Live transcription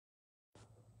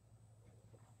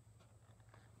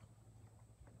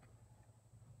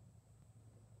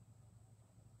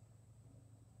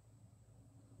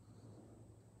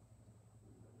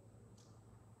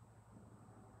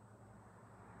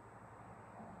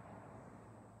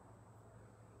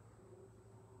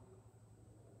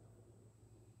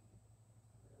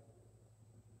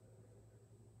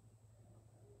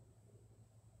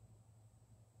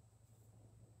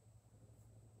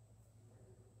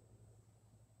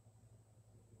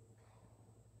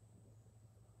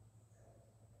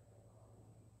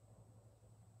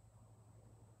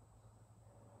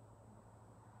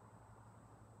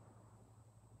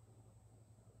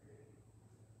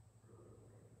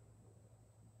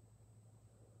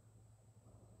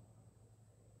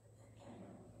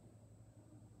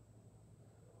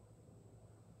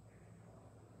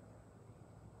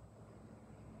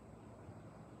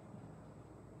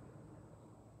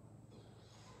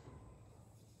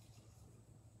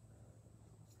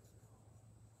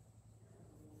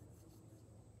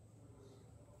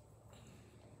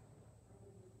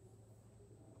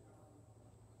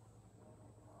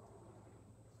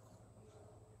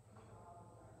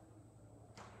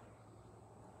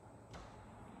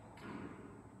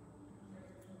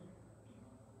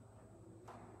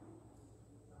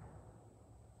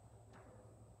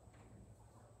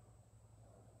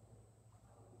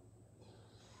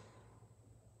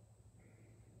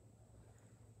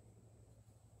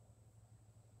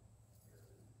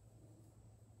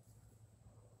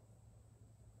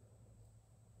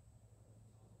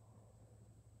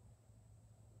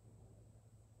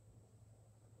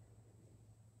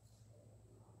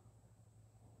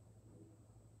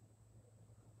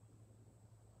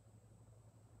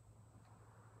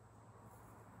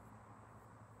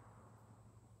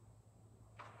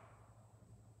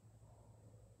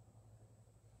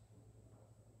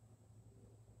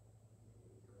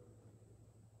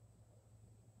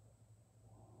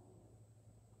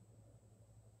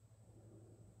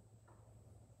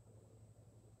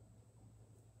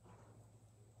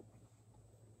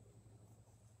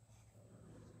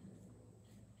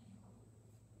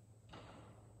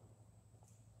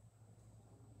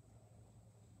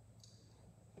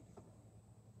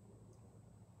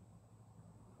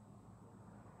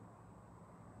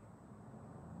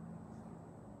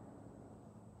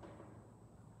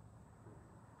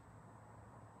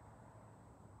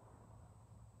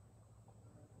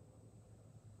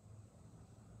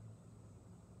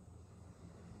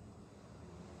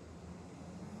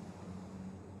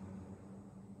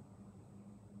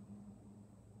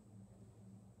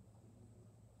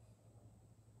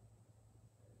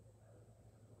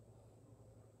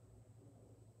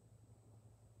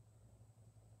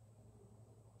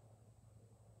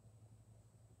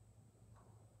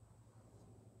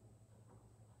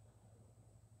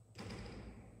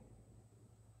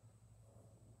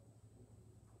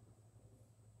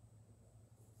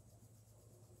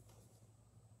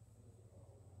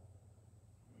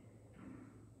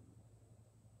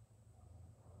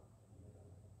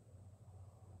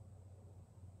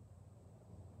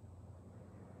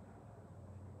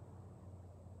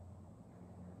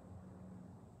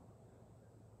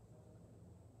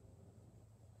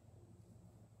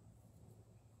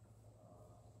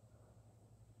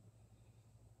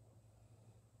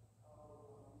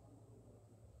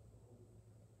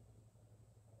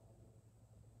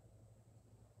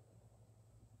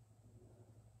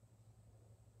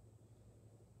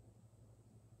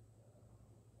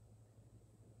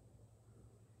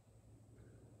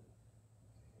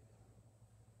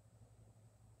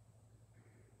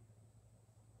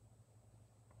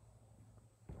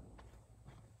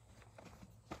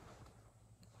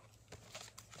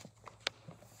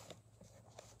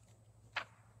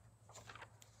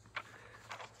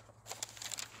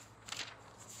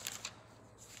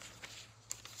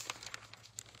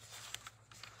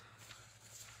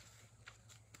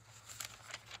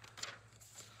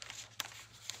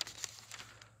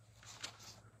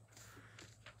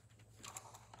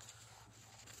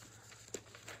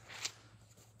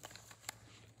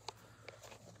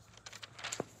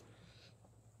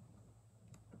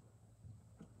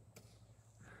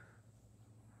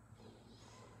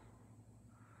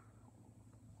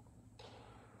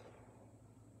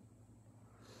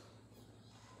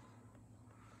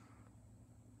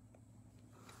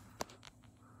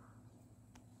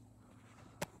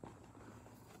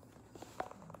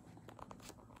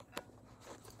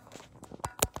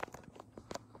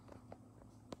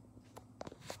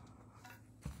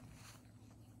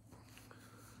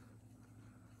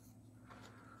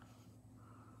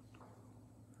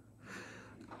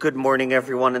Good morning,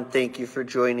 everyone, and thank you for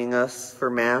joining us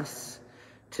for Mass.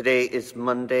 Today is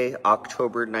Monday,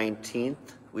 October 19th.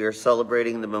 We are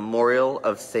celebrating the memorial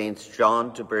of Saints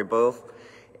John de Brebeuf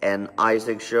and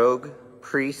Isaac Jogues,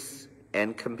 priests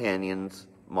and companions,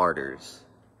 martyrs.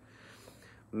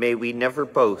 May we never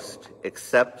boast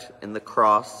except in the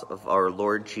cross of our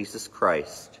Lord Jesus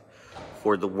Christ,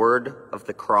 for the word of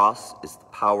the cross is the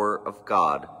power of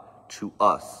God to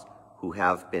us who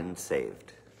have been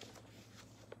saved.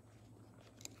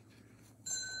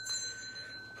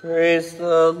 Praise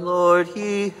the Lord,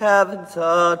 ye heavens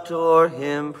adore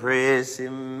him. Praise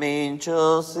him,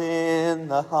 angels in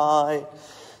the high.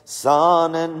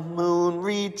 Sun and moon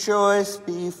rejoice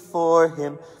before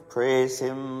him. Praise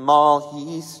him, all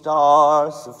ye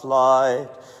stars of light.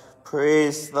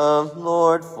 Praise the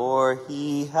Lord, for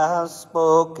he has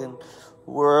spoken.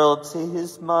 Worlds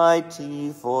his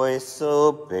mighty voice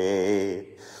obeyed.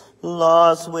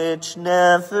 Laws which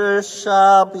never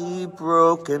shall be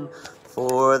broken,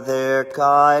 for their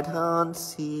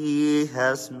guidance he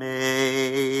has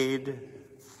made.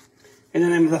 In the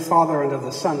name of the Father, and of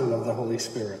the Son, and of the Holy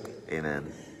Spirit.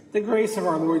 Amen. The grace of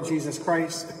our Lord Jesus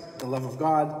Christ, the love of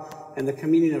God, and the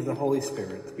communion of the Holy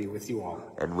Spirit be with you all.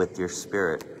 And with your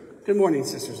spirit. Good morning,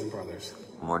 sisters and brothers.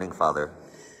 Good morning, Father.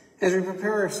 As we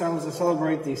prepare ourselves to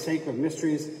celebrate these sacred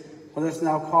mysteries, let us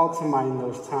now call to mind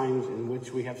those times in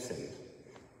which we have sinned.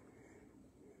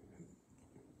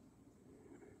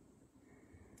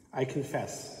 I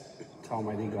confess to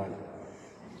Almighty God,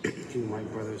 to my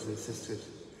brothers and sisters,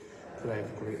 that I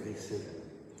have greatly sinned,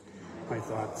 my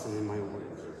thoughts and in my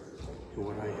words, in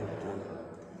what I have done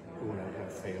and what I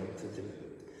have failed to do,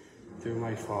 through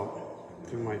my fault,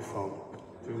 through my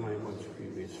much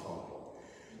previous fault.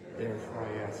 Therefore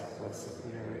I ask Blessed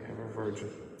Mary, ever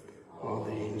Virgin, all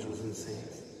the angels and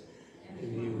saints,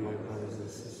 and you, my brothers and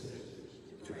sisters,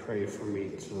 to pray for me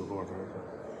to the Lord our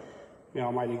God. May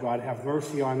Almighty God have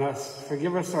mercy on us,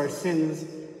 forgive us our sins,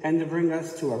 and to bring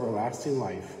us to everlasting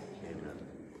life. Amen.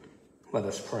 Let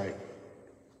us pray.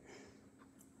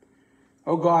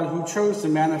 O God, who chose to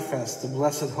manifest the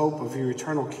blessed hope of your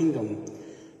eternal kingdom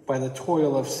by the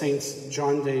toil of Saints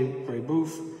John de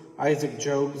Brebeuf, Isaac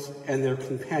Jogues, and their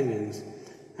companions,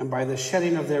 and by the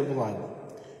shedding of their blood,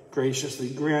 graciously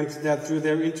grant that through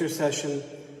their intercession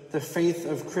the faith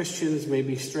of Christians may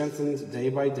be strengthened day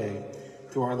by day,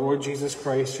 through our Lord Jesus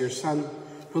Christ, your Son,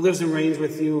 who lives and reigns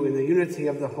with you in the unity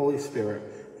of the Holy Spirit,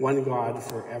 one God,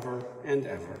 forever and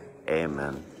ever.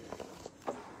 Amen.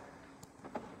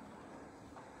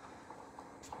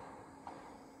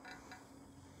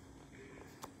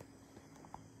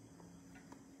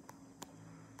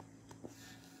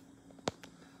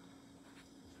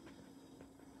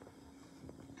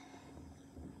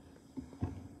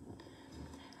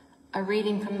 A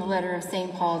reading from the letter of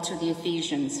St. Paul to the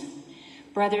Ephesians.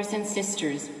 Brothers and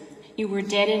sisters, you were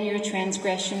dead in your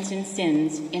transgressions and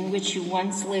sins, in which you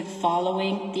once lived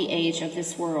following the age of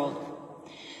this world,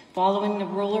 following the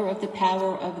ruler of the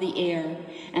power of the air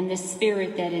and the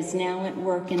spirit that is now at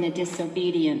work in the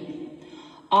disobedient.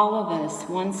 All of us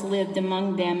once lived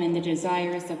among them in the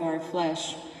desires of our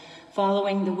flesh,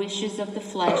 following the wishes of the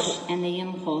flesh and the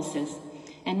impulses,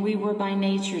 and we were by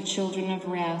nature children of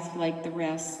wrath like the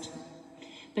rest.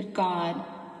 But God,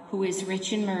 who is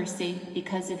rich in mercy,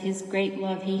 because of his great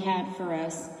love he had for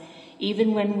us,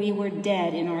 even when we were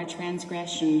dead in our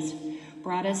transgressions,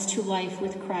 brought us to life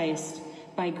with Christ.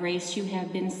 By grace you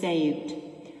have been saved,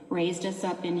 raised us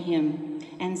up in him,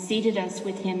 and seated us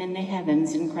with him in the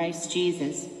heavens in Christ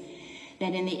Jesus,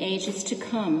 that in the ages to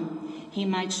come he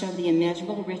might show the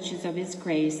immeasurable riches of his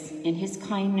grace in his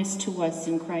kindness to us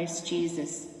in Christ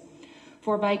Jesus.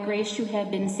 For by grace you have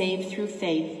been saved through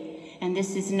faith, and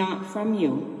this is not from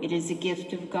you, it is a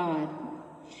gift of God.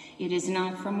 It is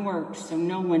not from works, so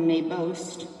no one may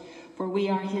boast. For we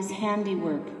are his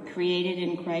handiwork, created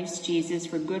in Christ Jesus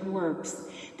for good works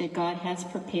that God has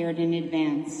prepared in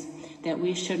advance, that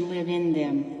we should live in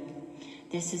them.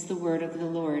 This is the word of the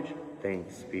Lord.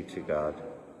 Thanks be to God.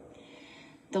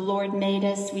 The Lord made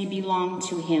us, we belong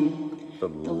to him. The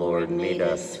Lord made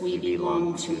us, we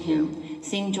belong to him.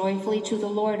 Sing joyfully to the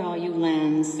Lord, all you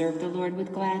lands. Serve the Lord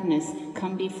with gladness.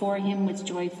 Come before him with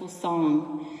joyful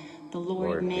song. The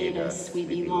Lord made us, we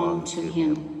belong to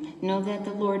him. Know that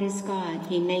the Lord is God.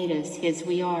 He made us, his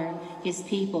we are, his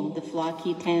people, the flock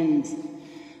he tends.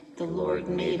 The Lord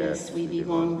made us, we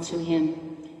belong to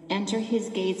him. Enter his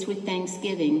gates with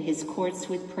thanksgiving, his courts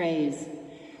with praise.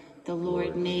 The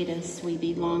Lord made us, we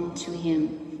belong to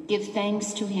him. Give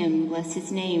thanks to him, bless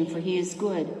his name, for he is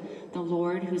good. The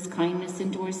Lord, whose kindness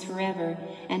endures forever,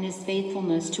 and his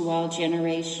faithfulness to all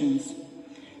generations.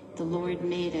 The Lord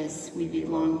made us, we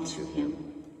belong to him.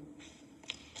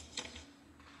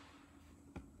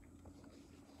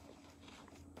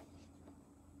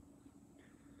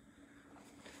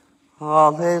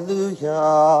 Hallelujah,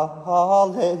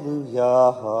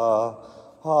 hallelujah,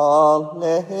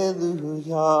 hallelujah.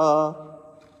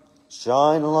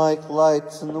 Shine like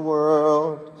lights in the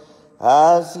world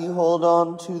as you hold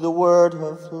on to the word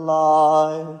of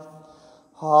life.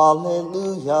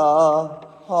 Hallelujah,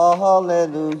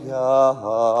 hallelujah,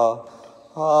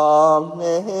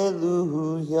 hallelujah.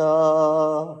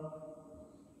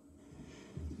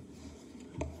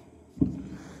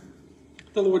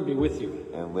 The Lord be with you.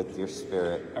 And with your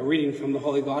spirit. A reading from the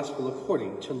Holy Gospel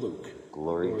according to Luke.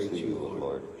 Glory to you,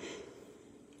 Lord.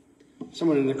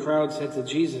 Someone in the crowd said to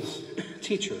Jesus,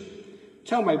 "Teacher,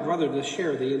 tell my brother to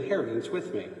share the inheritance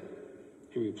with me."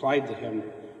 He replied to him,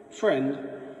 "Friend,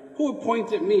 who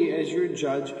appointed me as your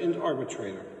judge and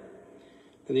arbitrator?"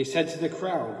 Then he said to the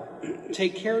crowd,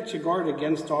 "Take care to guard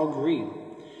against all greed,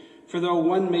 for though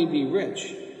one may be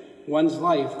rich, one's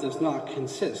life does not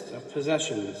consist of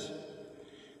possessions."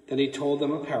 Then he told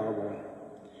them a parable.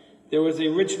 There was a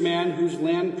rich man whose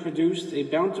land produced a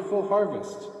bountiful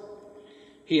harvest.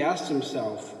 He asked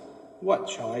himself, "What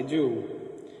shall I do?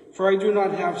 For I do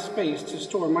not have space to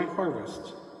store my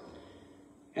harvest."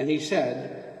 And he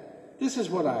said, "This is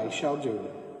what I shall do.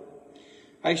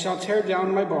 I shall tear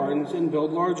down my barns and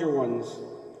build larger ones.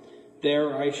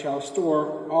 There I shall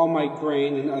store all my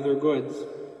grain and other goods,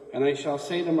 and I shall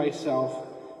say to myself,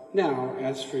 'Now,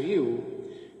 as for you,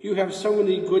 you have so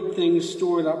many good things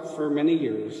stored up for many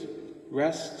years.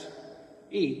 Rest,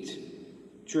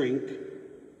 eat, drink,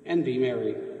 and be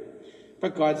merry.'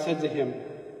 But God said to him,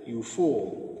 'You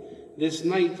fool, this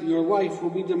night your life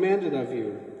will be demanded of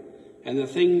you, and the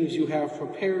things you have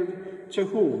prepared, to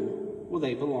whom will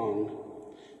they belong?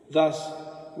 Thus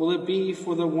will it be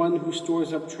for the one who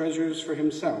stores up treasures for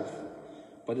himself,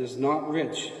 but is not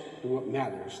rich in what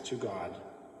matters to God.'"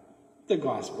 The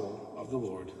Gospel of the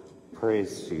Lord.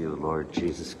 Praise to you, Lord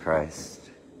Jesus Christ.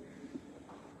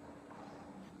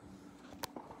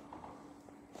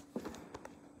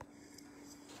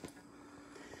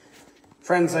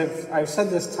 Friends, I've said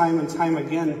this time and time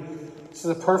again, this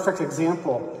is a perfect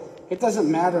example. It doesn't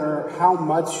matter how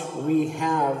much we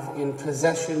have in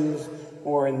possessions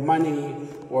or in money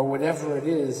or whatever it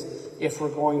is, if we're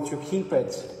going to keep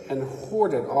it and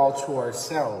hoard it all to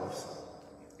ourselves.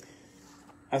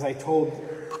 As I told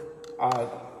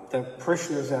the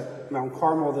parishioners at Mount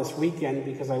Carmel this weekend,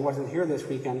 because I wasn't here this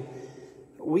weekend,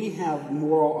 we have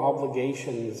moral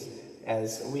obligations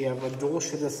as we have a dual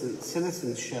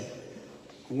citizenship.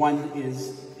 One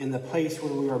is in the place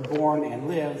where we are born and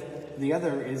live. The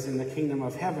other is in the kingdom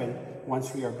of heaven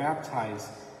once we are baptized.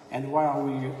 And while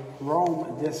we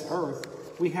roam this earth,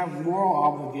 we have moral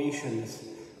obligations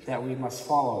that we must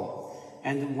follow.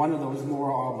 And one of those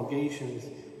moral obligations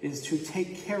is to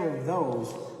take care of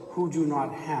those who do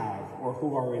not have or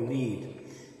who are in need.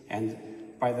 And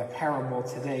by the parable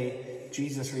today,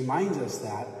 Jesus reminds us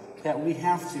that we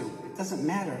have to. It doesn't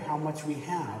matter how much we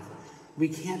have. We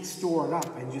can't store it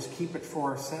up and just keep it for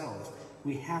ourselves.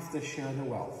 We have to share the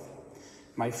wealth.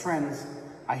 My friends,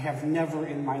 I have never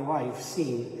in my life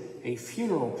seen a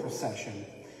funeral procession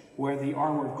where the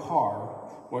armored car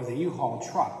or the U-Haul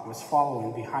truck was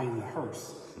following behind the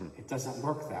hearse. It doesn't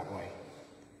work that way.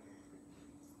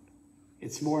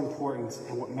 It's more important,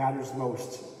 and what matters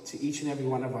most to each and every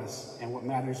one of us, and what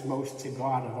matters most to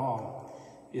God of all,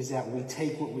 is that we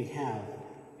take what we have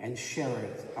and share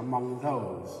it among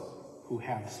those who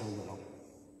have so little.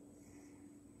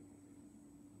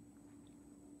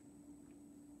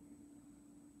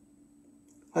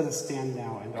 Let us stand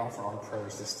now and offer our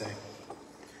prayers this day.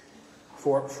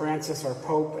 For Francis, our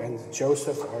Pope, and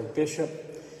Joseph, our Bishop,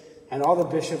 and all the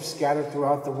bishops scattered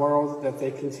throughout the world, that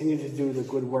they continue to do the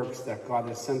good works that God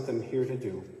has sent them here to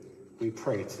do, we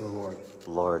pray to the Lord.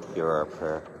 Lord, hear our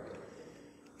prayer.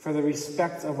 For the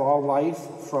respect of all life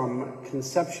from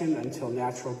conception until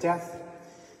natural death,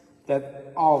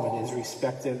 that all of it is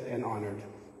respected and honored,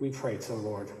 we pray to the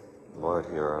Lord. Lord,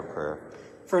 hear our prayer.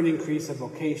 For an increase of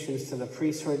vocations to the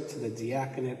priesthood, to the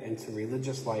diaconate, and to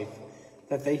religious life,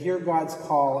 that they hear God's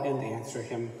call and answer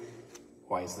him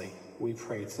wisely, we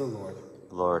pray to the Lord.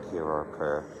 Lord, hear our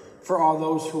prayer. For all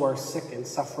those who are sick and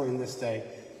suffering this day,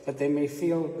 that they may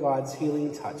feel God's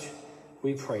healing touch,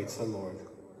 we pray to the Lord.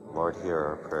 Lord, hear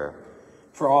our prayer.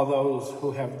 For all those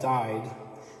who have died,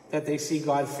 that they see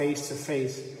God face to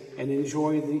face and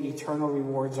enjoy the eternal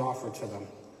rewards offered to them,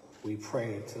 we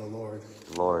pray to the Lord.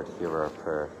 Lord, hear our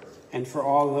prayer. And for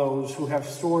all those who have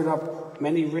stored up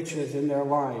many riches in their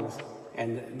lives,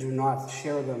 and do not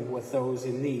share them with those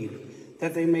in need,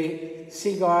 that they may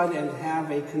see God and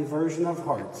have a conversion of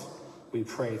hearts. We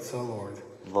pray to the Lord.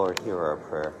 Lord, hear our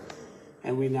prayer.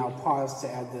 And we now pause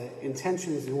to add the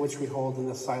intentions in which we hold in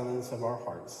the silence of our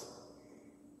hearts.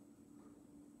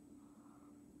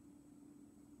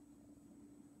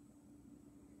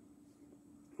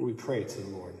 We pray to the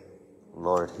Lord.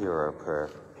 Lord, hear our prayer.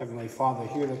 Heavenly Father,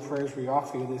 hear the prayers we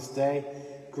offer you this day.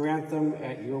 Grant them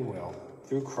at your will,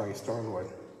 through Christ our Lord.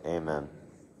 Amen.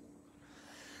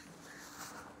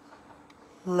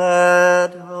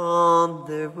 Led on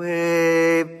their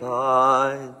way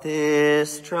by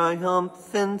this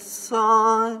triumphant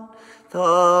sign,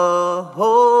 the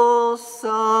hosts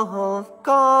of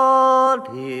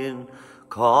God in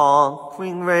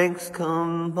conquering ranks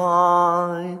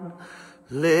combine.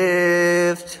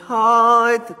 Lift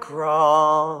high the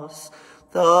cross,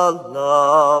 the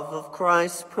love of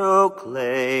Christ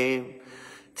proclaim,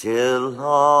 till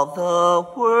all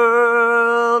the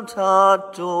world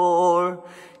adore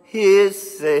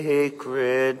his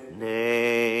sacred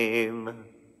name.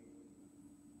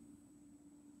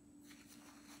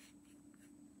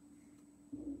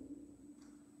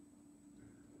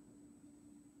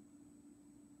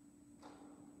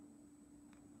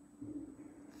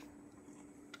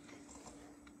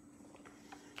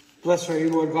 Blessed are you,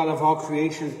 Lord God of all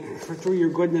creation, for through your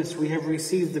goodness we have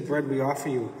received the bread we offer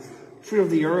you, fruit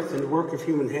of the earth and work of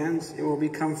human hands. It will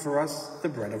become for us the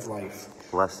bread of life.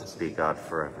 Blessed be God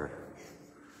forever.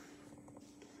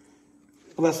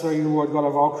 Blessed are you, Lord God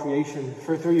of all creation,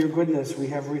 for through your goodness we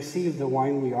have received the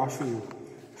wine we offer you,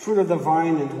 fruit of the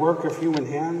vine and work of human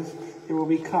hands. It will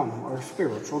become our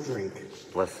spiritual drink.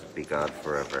 Blessed be God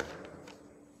forever.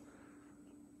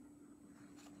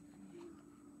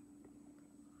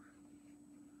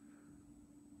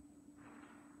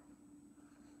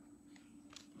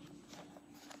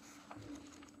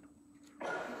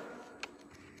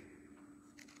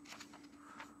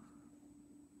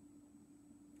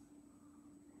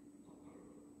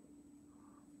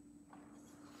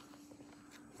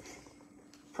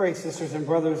 Pray, sisters and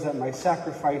brothers, that my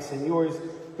sacrifice and yours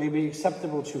may be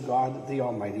acceptable to God, the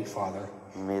Almighty Father.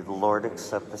 May the Lord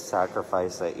accept the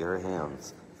sacrifice at your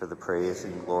hands for the praise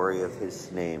and glory of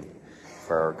his name,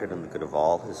 for our good and the good of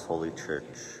all his holy church.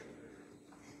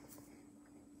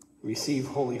 Receive,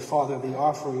 Holy Father, the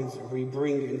offerings we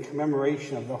bring in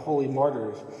commemoration of the holy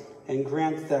martyrs, and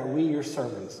grant that we, your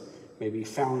servants, may be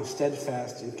found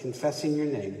steadfast in confessing your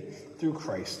name through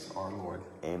Christ our Lord.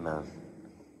 Amen.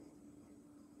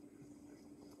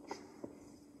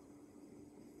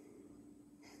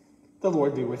 The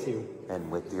Lord be with you. And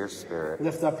with your spirit.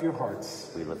 Lift up your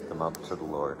hearts. We lift them up to the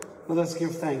Lord. Let us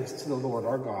give thanks to the Lord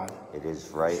our God. It is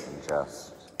right and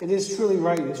just. It is truly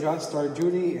right and just, our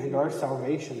duty and our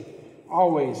salvation,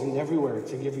 always and everywhere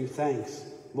to give you thanks,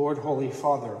 Lord, Holy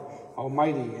Father,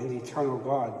 Almighty and eternal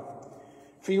God.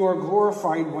 For you are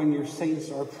glorified when your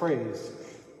saints are praised.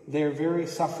 Their very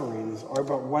sufferings are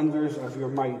but wonders of your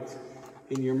might.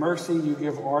 In your mercy you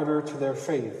give ardor to their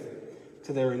faith.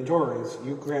 To their endurance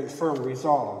you grant firm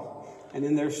resolve, and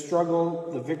in their struggle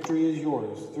the victory is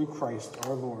yours through Christ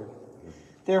our Lord.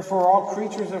 Therefore all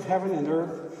creatures of heaven and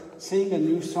earth sing a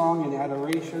new song in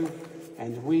adoration,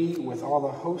 and we, with all the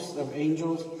hosts of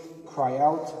angels, cry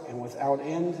out, and without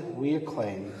end we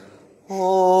acclaim.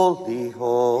 Holy,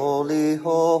 holy,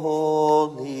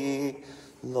 holy,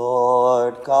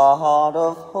 Lord God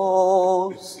of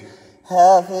hosts,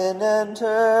 heaven and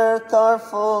earth are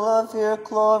full of your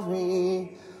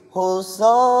glory.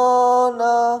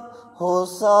 Hosanna,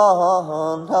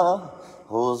 Hosanna,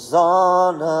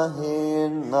 Hosanna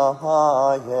in the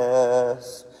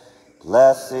highest.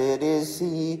 Blessed is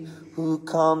he who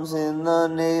comes in the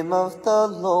name of the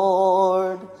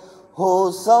Lord.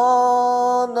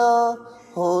 Hosanna,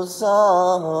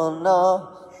 Hosanna,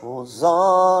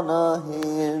 Hosanna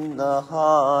in the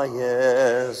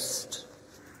highest.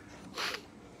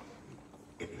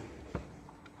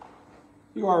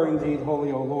 You are indeed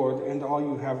holy, O Lord, and all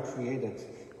you have created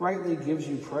rightly gives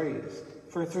you praise.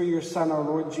 For through your Son, our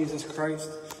Lord Jesus Christ,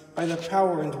 by the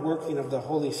power and working of the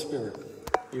Holy Spirit,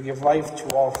 you give life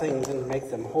to all things and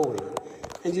make them holy.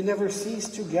 And you never cease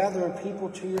to gather a people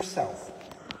to yourself,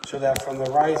 so that from the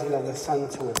rising of the sun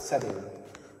to its setting,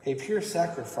 a pure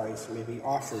sacrifice may be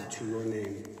offered to your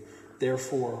name.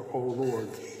 Therefore, O Lord,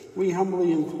 we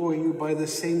humbly implore you by the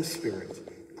same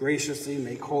Spirit, graciously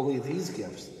make holy these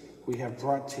gifts we have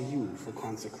brought to you for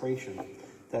consecration,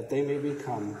 that they may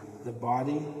become the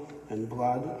body and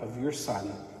blood of your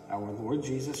Son, our Lord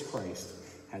Jesus Christ,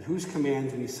 at whose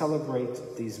command we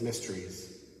celebrate these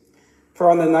mysteries. For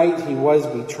on the night he was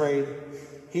betrayed,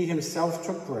 he himself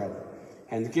took bread,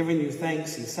 And giving you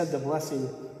thanks, he said the blessing,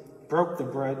 broke the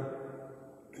bread,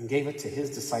 and gave it to his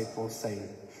disciples, saying,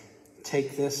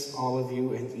 "Take this, all of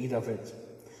you, and eat of it,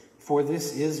 for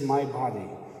this is my body,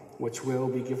 which will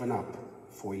be given up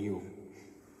for you."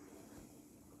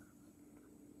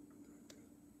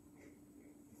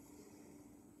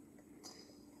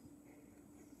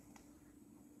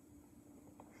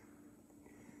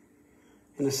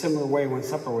 In a similar way, when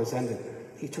supper was ended,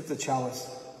 he took the chalice,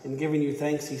 and giving you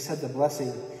thanks, he said the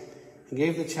blessing, and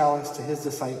gave the chalice to his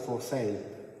disciples, saying,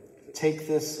 "Take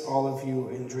this, all of you,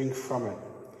 and drink from it.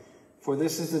 For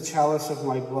this is the chalice of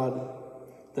my blood,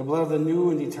 the blood of the new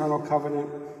and eternal covenant,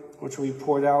 which will be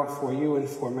poured out for you and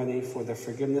for many for the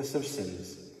forgiveness of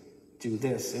sins. Do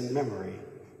this in memory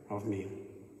of me."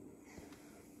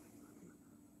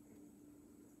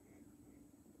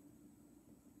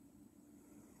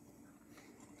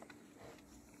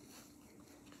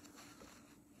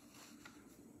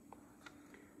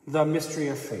 The mystery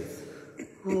of faith.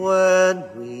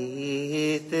 When we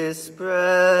eat this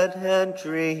bread and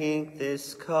drink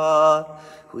this cup,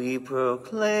 we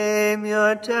proclaim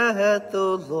your death,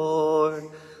 O Lord,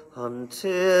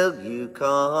 until you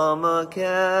come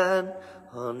again,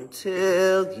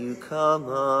 until you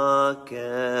come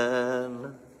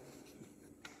again.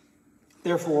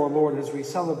 Therefore, Lord, as we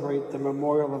celebrate the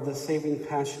memorial of the saving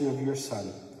passion of your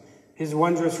Son, his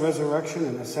wondrous resurrection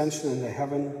and ascension into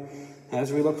heaven,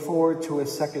 as we look forward to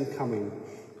his second coming,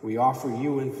 we offer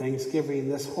you in thanksgiving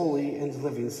this holy and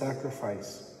living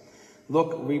sacrifice.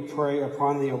 Look, we pray,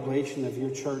 upon the oblation of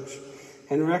your church,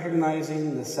 and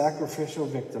recognizing the sacrificial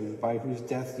victim by whose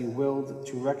death you willed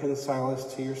to reconcile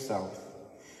us to yourself.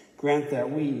 Grant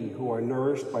that we, who are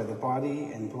nourished by the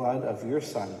body and blood of your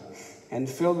Son, and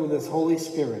filled with his Holy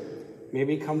Spirit, may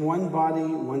become one body,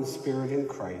 one spirit in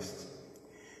Christ.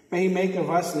 May he make of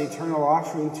us an eternal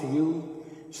offering to you,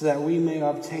 so that we may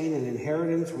obtain an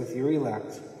inheritance with your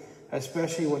elect,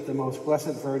 especially with the most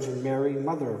blessed Virgin Mary,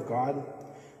 Mother of God,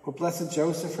 with blessed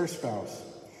Joseph, her spouse,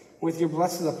 with your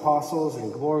blessed apostles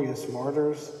and glorious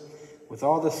martyrs, with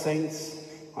all the saints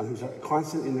on whose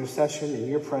constant intercession in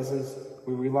your presence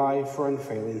we rely for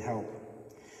unfailing help.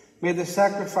 May the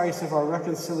sacrifice of our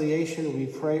reconciliation, we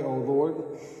pray, O Lord,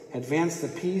 advance the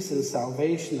peace and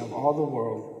salvation of all the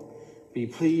world. Be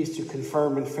pleased to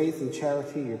confirm in faith and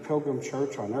charity your pilgrim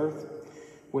church on earth,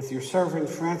 with your servant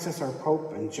Francis, our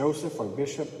Pope, and Joseph, our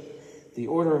Bishop, the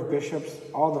order of bishops,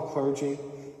 all the clergy,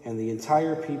 and the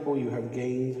entire people you have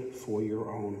gained for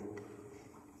your own.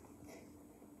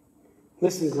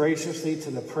 Listen graciously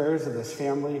to the prayers of this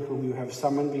family whom you have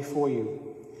summoned before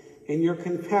you. In your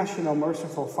compassion, O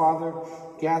merciful Father,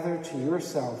 gather to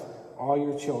yourself all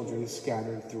your children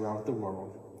scattered throughout the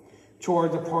world. To our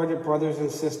departed brothers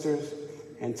and sisters,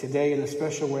 and today in a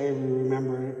special way we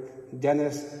remember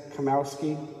Dennis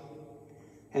Kamowski,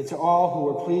 and to all who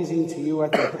were pleasing to you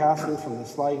at their passing from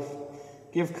this life,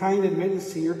 give kind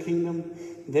admittance to your kingdom.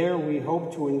 There we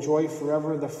hope to enjoy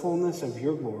forever the fullness of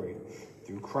your glory.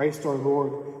 Through Christ our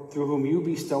Lord, through whom you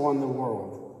bestow on the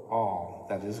world all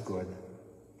that is good.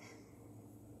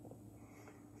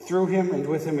 Through him, and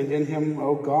with him, and in him,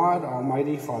 O God,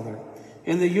 Almighty Father,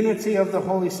 in the unity of the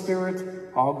Holy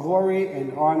Spirit, all glory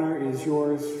and honor is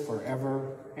yours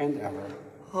forever and ever.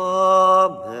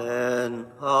 Amen.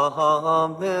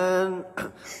 Amen.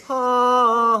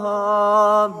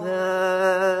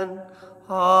 Amen.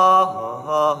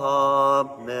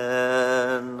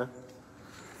 Amen.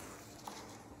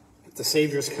 At the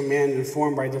Savior's command,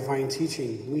 informed by divine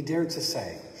teaching, we dare to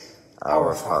say,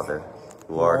 Our Father,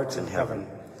 who art in heaven,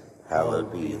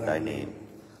 hallowed be thy name.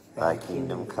 Thy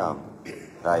kingdom come,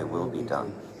 thy will be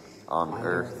done, on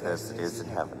earth as it is in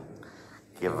heaven.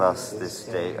 Give us this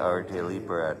day our daily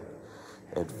bread,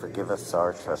 and forgive us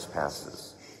our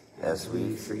trespasses, as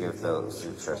we forgive those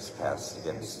who trespass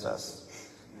against us.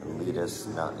 And lead us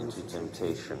not into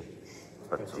temptation,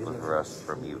 but deliver us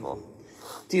from evil.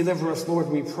 Deliver us, Lord,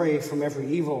 we pray, from every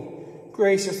evil.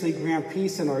 Graciously grant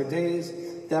peace in our days,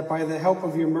 that by the help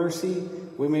of your mercy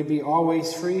we may be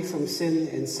always free from sin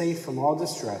and safe from all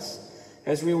distress,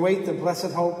 as we await the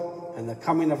blessed hope and the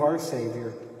coming of our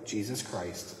Savior, Jesus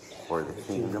Christ. For the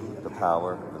kingdom, the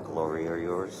power, and the glory are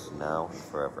yours, now and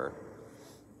forever.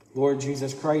 Lord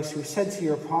Jesus Christ, who said to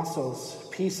your apostles,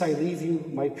 "Peace I leave you,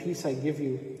 my peace I give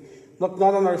you," look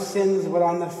not on our sins, but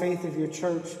on the faith of your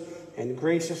church, and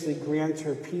graciously grant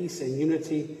her peace and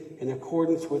unity in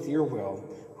accordance with your will,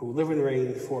 who live and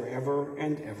reign forever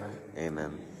and ever.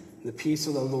 Amen. The peace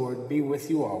of the Lord be with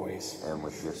you always. And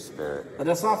with your spirit. Let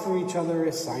us offer each other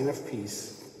a sign of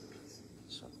peace.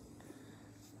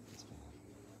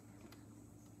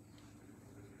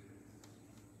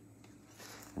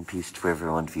 And peace to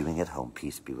everyone viewing at home.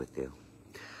 Peace be with you.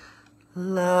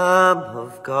 Lamb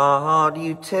of God,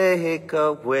 you take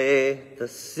away the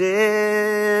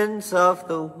sins of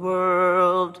the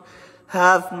world.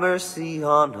 Have mercy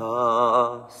on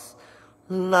us.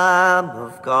 Lamb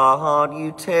of God,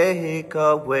 you take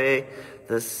away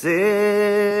the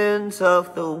sins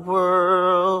of the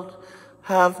world.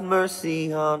 Have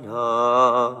mercy on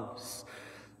us.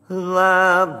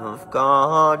 Lamb of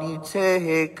God, you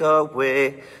take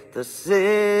away the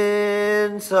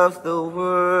sins of the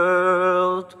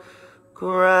world.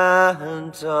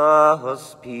 Grant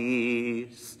us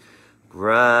peace.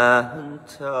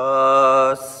 Grant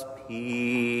us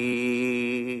peace.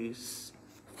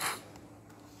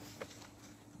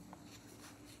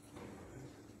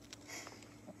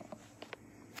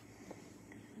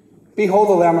 Behold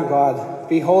the Lamb of God.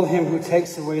 Behold him who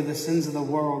takes away the sins of the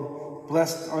world.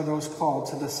 Blessed are those called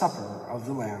to the supper of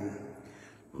the Lamb.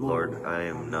 Lord, I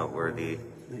am not worthy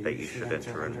that you should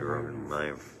enter under my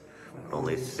roof.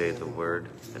 Only say the word,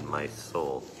 and my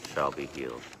soul shall be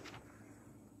healed.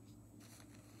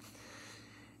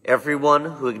 Everyone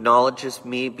who acknowledges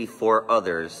me before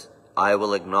others, I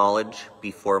will acknowledge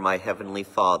before my heavenly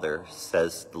Father,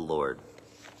 says the Lord.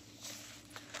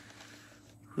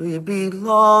 We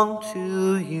belong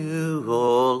to you,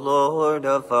 O Lord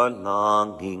of our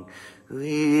longing.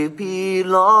 We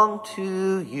belong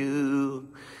to you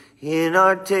in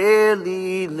our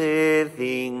daily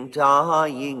living,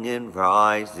 dying and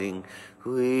rising.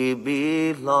 We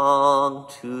belong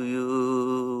to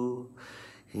you.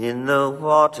 In the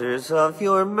waters of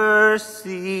your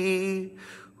mercy,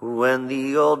 when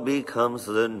the old becomes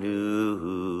the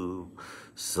new,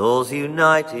 souls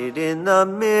united in the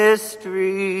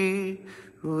mystery,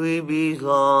 we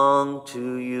belong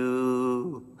to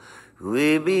you.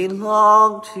 We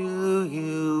belong to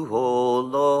you, O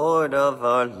Lord of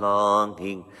our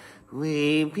longing.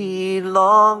 We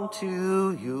belong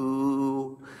to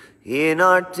you in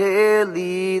our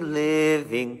daily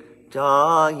living,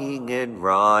 dying and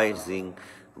rising.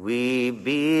 We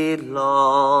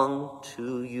belong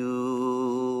to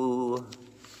you.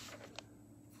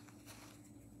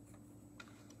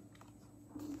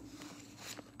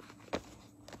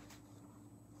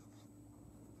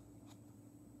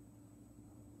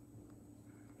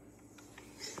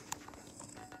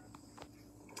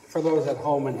 For those at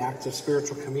home in active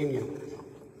spiritual communion,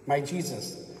 my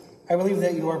Jesus, I believe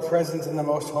that you are present in the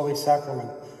most holy sacrament.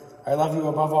 I love you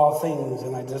above all things,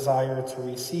 and I desire to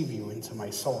receive you into my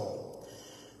soul.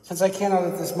 Since I cannot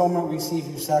at this moment receive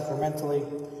you sacramentally,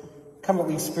 come at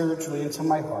least spiritually into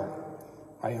my heart.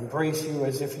 I embrace you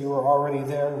as if you were already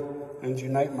there, and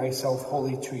unite myself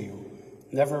wholly to you.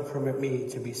 Never permit me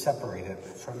to be separated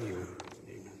from you.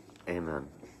 Amen. Amen.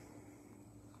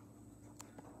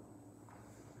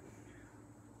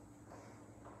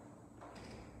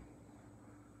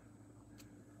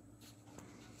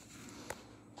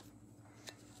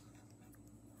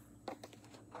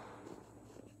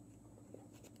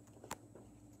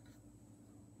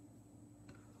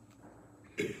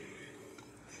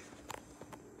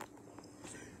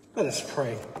 Let us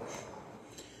pray.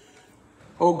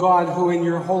 O God, who in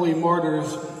your holy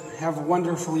martyrs have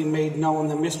wonderfully made known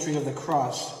the mystery of the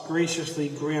cross, graciously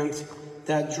grant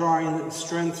that, drawing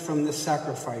strength from this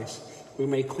sacrifice, we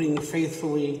may cling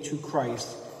faithfully to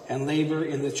Christ and labor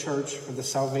in the church for the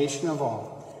salvation of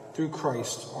all, through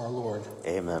Christ our Lord.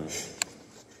 Amen.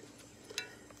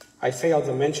 I failed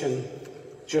to mention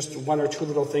just one or two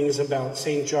little things about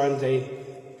St. John de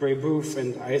Brebeuf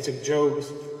and Isaac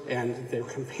Jogues and their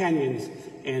companions,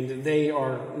 and they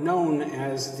are known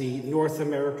as the North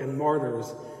American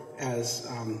martyrs, as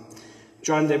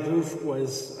John de Brebeuf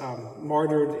was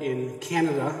martyred in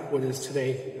Canada, what is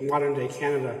today modern-day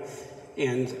Canada,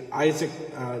 and Isaac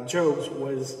Jogues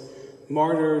was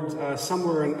martyred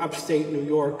somewhere in upstate New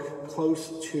York,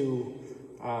 close to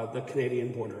the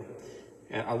Canadian border,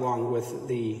 along with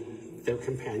their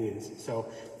companions.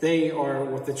 So they are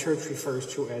what the church refers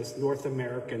to as North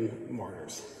American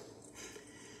martyrs.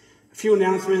 A few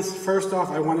announcements. First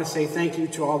off, I want to say thank you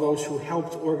to all those who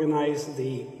helped organize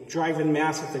the drive-in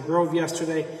mass at the Grove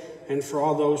yesterday, and for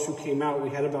all those who came out. We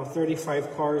had about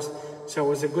 35 cars, so it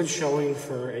was a good showing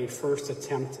for a first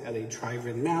attempt at a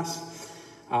drive-in mass.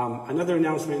 Another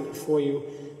announcement for you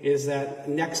is that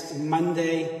next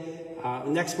Monday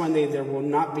there will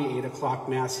not be 8 o'clock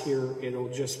mass here. It'll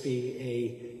just be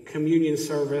a communion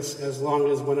service as long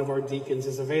as one of our deacons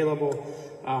is available.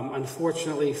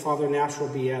 Unfortunately, Father Nash will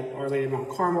be at Our Lady of Mount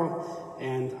Carmel,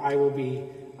 and I will be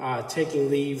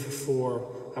taking leave for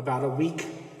about a week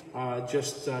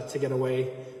just to get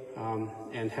away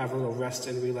and have a little rest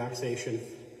and relaxation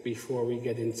before we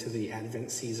get into the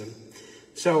Advent season.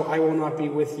 So I will not be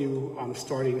with you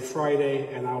starting Friday,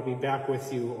 and I'll be back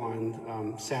with you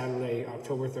on Saturday,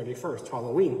 October 31st,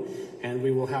 Halloween. And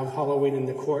we will have Halloween in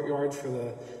the courtyard for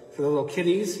the little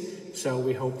kiddies. So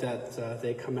we hope that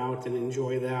they come out and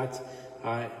enjoy that.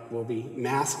 We'll be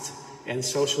masked and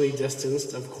socially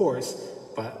distanced, of course,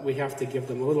 but we have to give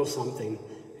them a little something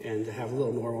and to have a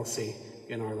little normalcy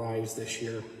in our lives this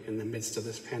year in the midst of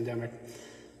this pandemic.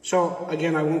 So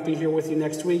again, I won't be here with you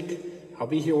next week. I'll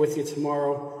be here with you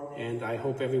tomorrow, and I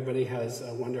hope everybody has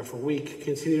a wonderful week.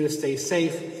 Continue to stay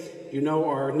safe. You know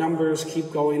our numbers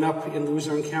keep going up in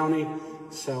Luzerne County,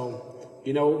 so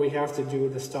you know what we have to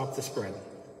do to stop the spread.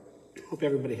 Hope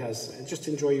everybody just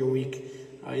enjoy your week.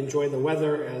 Enjoy the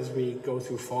weather as we go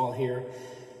through fall here.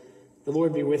 The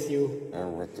Lord be with you.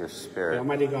 And with your spirit. The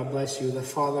Almighty God bless you, the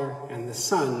Father, and the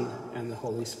Son, and the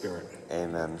Holy Spirit.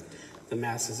 Amen. The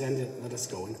Mass is ended. Let us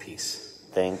go in peace.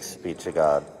 Thanks be to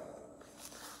God.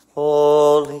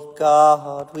 Holy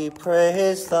God, we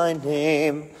praise thy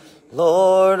name.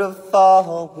 Lord of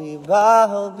all, we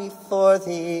bow before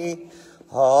thee.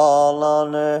 All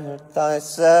on earth thy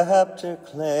scepter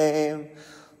claim.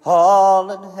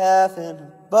 All in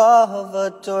heaven above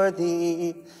adore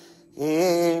thee.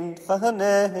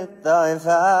 Infinite thy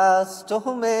vast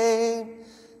domain.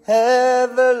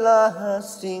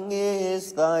 Everlasting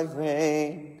is thy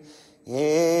reign.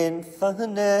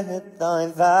 Infinite thy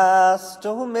vast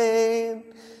domain,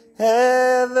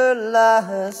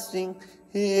 everlasting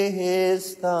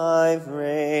is thy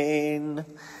reign.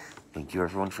 Thank you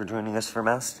everyone for joining us for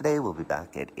Mass today. We'll be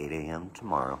back at 8 a.m.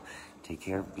 tomorrow. Take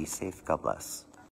care, be safe, God bless.